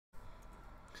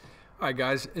Alright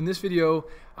guys, in this video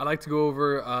I'd like to go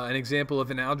over an example of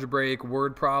an algebraic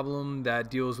word problem that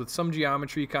deals with some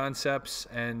geometry concepts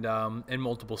and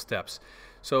multiple steps.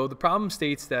 So the problem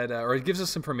states that, or it gives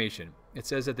us information. It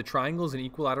says that the triangle is an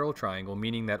equilateral triangle,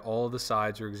 meaning that all of the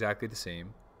sides are exactly the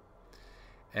same.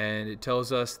 And it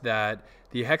tells us that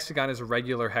the hexagon is a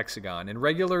regular hexagon. And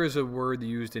regular is a word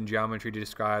used in geometry to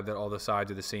describe that all the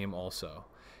sides are the same also.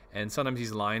 And sometimes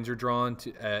these lines are drawn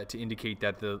to indicate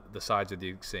that the sides are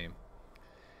the same.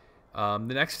 The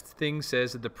next thing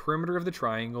says that the perimeter of the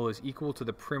triangle is equal to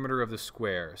the perimeter of the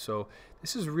square. So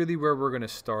this is really where we're going to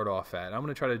start off at. I'm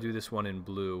going to try to do this one in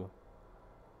blue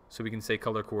so we can stay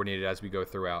color coordinated as we go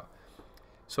throughout.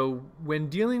 So when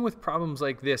dealing with problems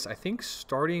like this, I think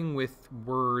starting with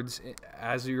words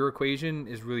as your equation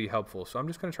is really helpful. So I'm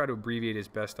just going to try to abbreviate as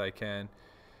best I can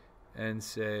and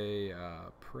say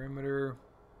perimeter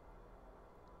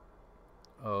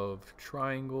of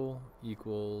triangle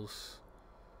equals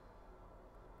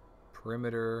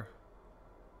perimeter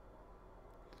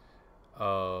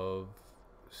of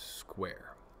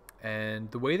square.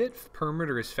 And the way that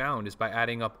perimeter is found is by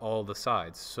adding up all the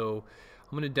sides. So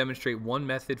I'm going to demonstrate one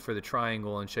method for the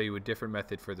triangle and show you a different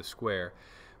method for the square.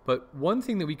 But one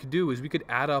thing that we could do is we could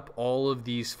add up all of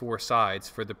these four sides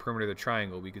for the perimeter of the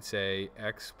triangle. We could say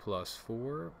x plus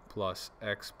 4 plus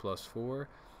x plus 4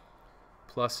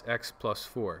 plus x plus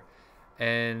 4.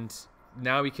 And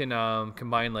now we can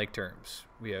combine like terms.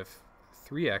 We have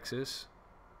 3 x's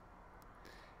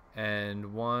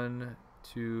and 1,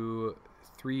 2,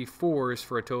 3 4's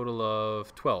for a total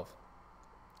of 12.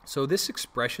 So this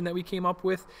expression that we came up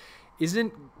with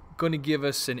isn't going to give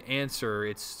us an answer.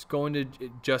 It's going to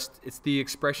it's the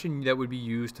expression that would be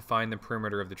used to find the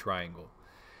perimeter of the triangle.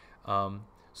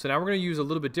 So now we're going to use a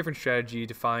little bit different strategy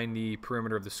to find the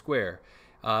perimeter of the square.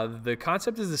 The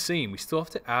concept is the same. We still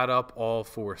have to add up all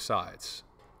four sides.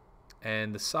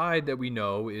 And the side that we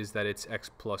know is that it's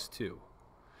x plus 2.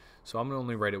 So I'm going to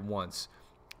only write it once.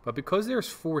 But because there's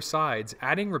four sides,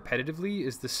 adding repetitively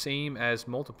is the same as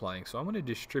multiplying. So I'm going to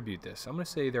distribute this. I'm going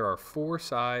to say there are 4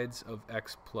 sides of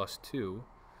x plus 2.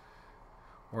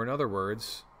 Or in other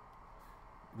words,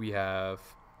 we have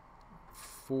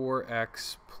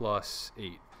 4x plus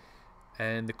 8.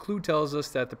 And the clue tells us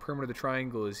that the perimeter of the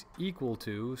triangle is equal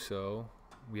to, so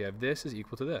we have this is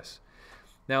equal to this.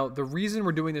 Now, the reason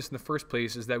we're doing this in the first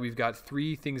place is that we've got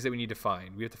 3 things that we need to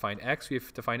find. We have to find x, we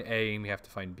have to find a, and we have to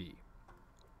find b.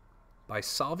 By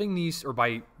solving these, or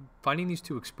by finding these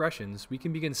 2 expressions, we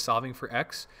can begin solving for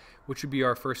x, which would be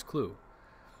our first clue.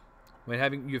 When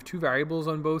you have 2 variables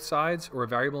on both sides, or a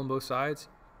variable on both sides,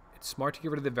 it's smart to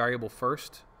get rid of the variable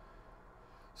first.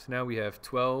 So now we have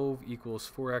 12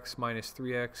 equals 4x minus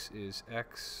 3x is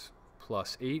x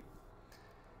plus 8.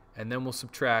 And then we'll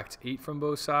subtract 8 from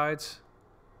both sides.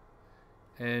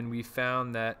 And we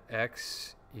found that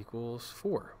x equals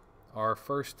 4, our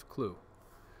first clue.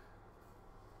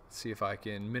 Let's see if I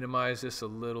can minimize this a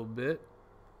little bit.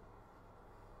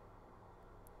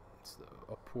 It's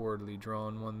a poorly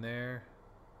drawn one there.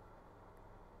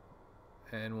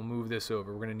 And we'll move this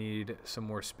over. We're going to need some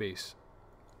more space.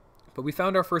 But we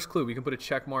found our first clue. We can put a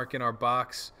check mark in our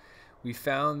box. We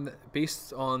found,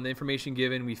 based on the information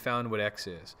given, we found what x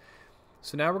is.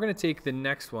 So now we're going to take the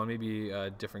next one, maybe a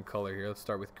different color here. Let's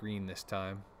start with green this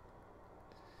time.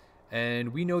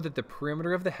 And we know that the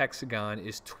perimeter of the hexagon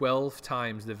is 12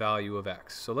 times the value of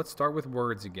x. So let's start with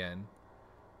words again.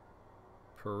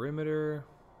 Perimeter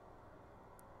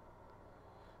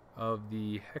of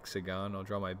the hexagon, I'll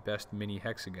draw my best mini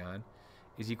hexagon,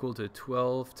 is equal to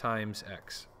 12 times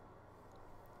x.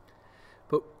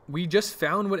 But we just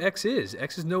found what x is.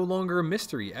 X is no longer a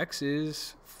mystery. X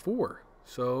is 4.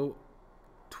 So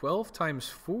 12 times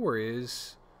 4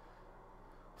 is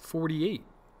 48.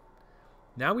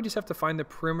 Now we just have to find the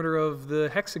perimeter of the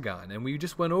hexagon, and we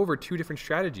just went over 2 different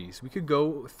strategies. We could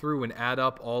go through and add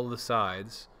up all the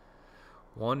sides.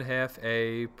 1/2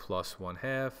 a plus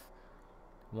 1/2,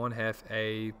 1/2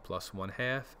 a plus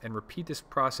 1/2, and repeat this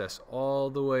process all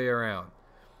the way around.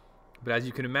 But as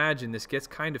you can imagine, this gets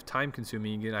kind of time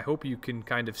consuming, and I hope you can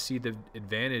kind of see the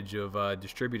advantage of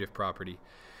distributive property.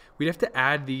 We'd have to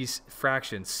add these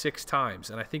fractions 6 times,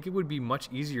 and I think it would be much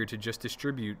easier to just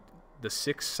distribute the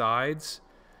 6 sides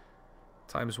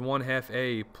times 1/2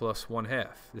 a plus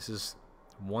 1/2. This is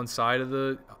one side of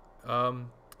the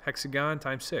hexagon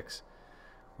times 6.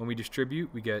 When we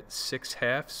distribute, we get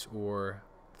 6/2, or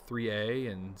 3a,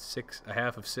 and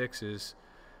 1/2 of 6 is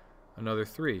another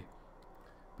 3.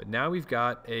 But now we've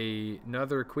got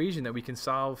another equation that we can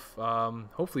solve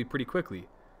hopefully pretty quickly.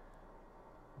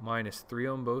 Minus 3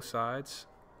 on both sides.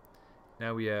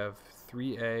 Now we have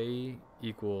 3a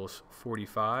equals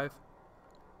 45.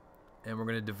 and we're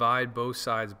going to divide both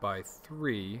sides by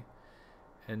 3,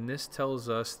 and this tells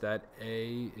us that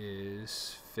a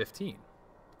is 15.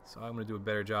 So I'm going to do a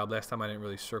better job. Last time I didn't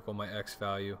really circle my x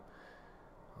value.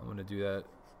 I'm going to do that.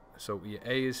 So yeah,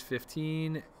 a is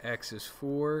 15, x is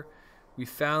 4. We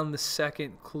found the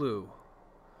second clue.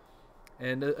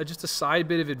 And just a side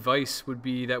bit of advice would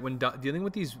be that when dealing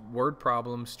with these word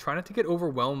problems, try not to get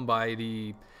overwhelmed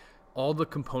by all the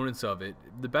components of it.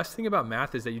 The best thing about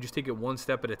math is that you just take it one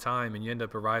step at a time and you end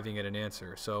up arriving at an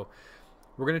answer. So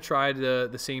we're going to try the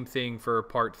same thing for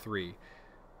part 3.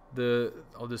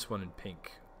 I'll this one in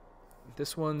pink.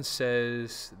 This one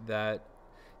says that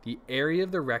the area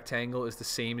of the rectangle is the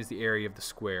same as the area of the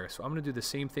square. So I'm going to do the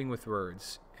same thing with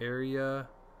words. Area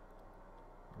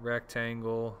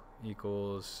rectangle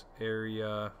equals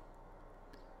area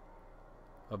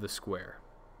of the square.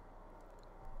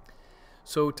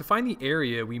 So to find the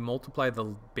area, we multiply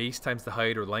the base times the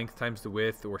height, or length times the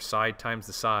width, or side times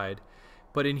the side.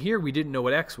 But in here we didn't know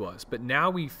what x was. But now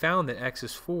we found that x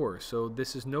is 4. So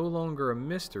this is no longer a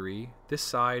mystery. This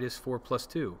side is 4 plus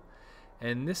 2.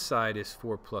 And this side is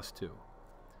 4 plus 2.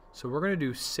 So we're going to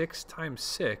do 6 times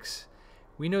 6.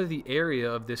 We know the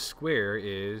area of this square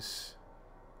is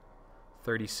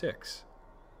 36.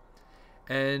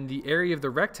 And the area of the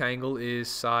rectangle is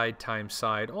side times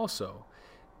side also.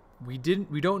 We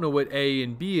don't know what a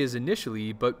and b is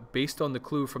initially, but based on the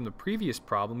clue from the previous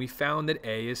problem, we found that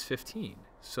a is 15.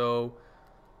 So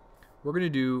we're going to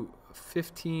do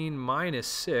 15 minus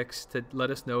 6 to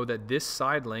let us know that this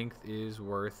side length is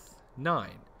worth 9.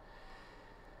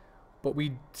 But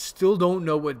we still don't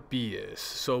know what b is.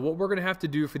 So what we're going to have to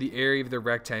do for the area of the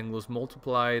rectangle is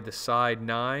multiply the side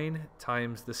 9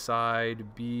 times the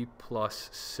side b plus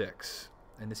 6.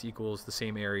 And this equals the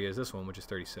same area as this one, which is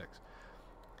 36.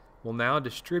 We'll now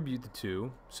distribute the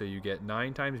 2. So you get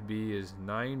 9 times b is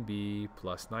 9b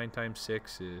plus 9 times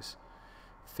 6 is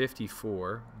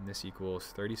 54. And this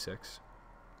equals 36.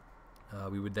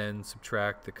 We would then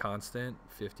subtract the constant,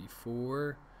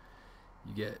 54.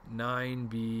 You get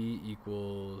 9b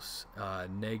equals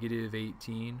negative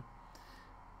 18.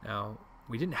 Now,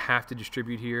 we didn't have to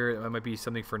distribute here. That might be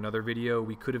something for another video.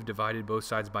 We could have divided both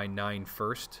sides by 9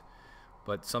 first,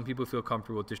 but some people feel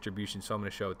comfortable with distribution, so I'm going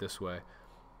to show it this way.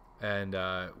 And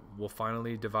we'll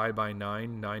finally divide by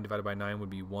 9. 9 divided by 9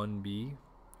 would be 1b,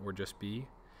 or just b.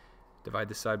 Divide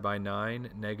this side by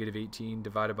 9. Negative 18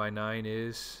 divided by 9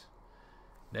 is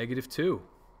negative 2.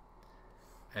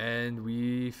 And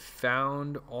we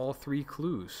found all 3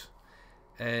 clues.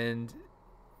 And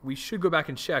we should go back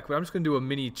and check, but I'm just going to do a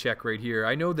mini check right here.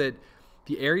 I know that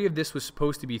the area of this was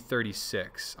supposed to be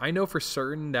 36. I know for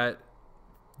certain that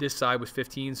this side was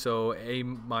 15, so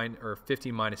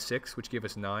 15 minus 6, which gave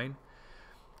us 9.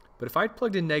 But if I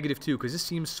plugged in negative 2, because this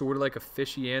seems sort of like a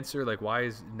fishy answer, like why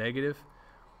is negative?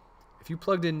 If you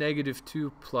plugged in negative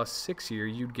 2 plus 6 here,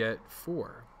 you'd get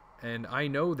 4. And I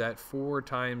know that 4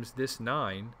 times this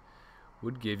 9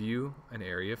 would give you an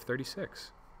area of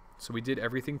 36. So we did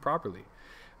everything properly.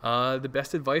 The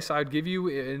best advice I would give you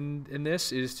in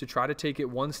this is to try to take it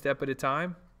one step at a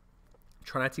time.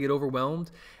 Try not to get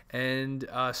overwhelmed, and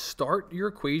start your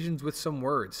equations with some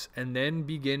words and then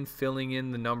begin filling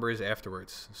in the numbers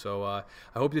afterwards. So I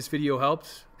hope this video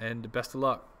helped, and best of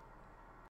luck.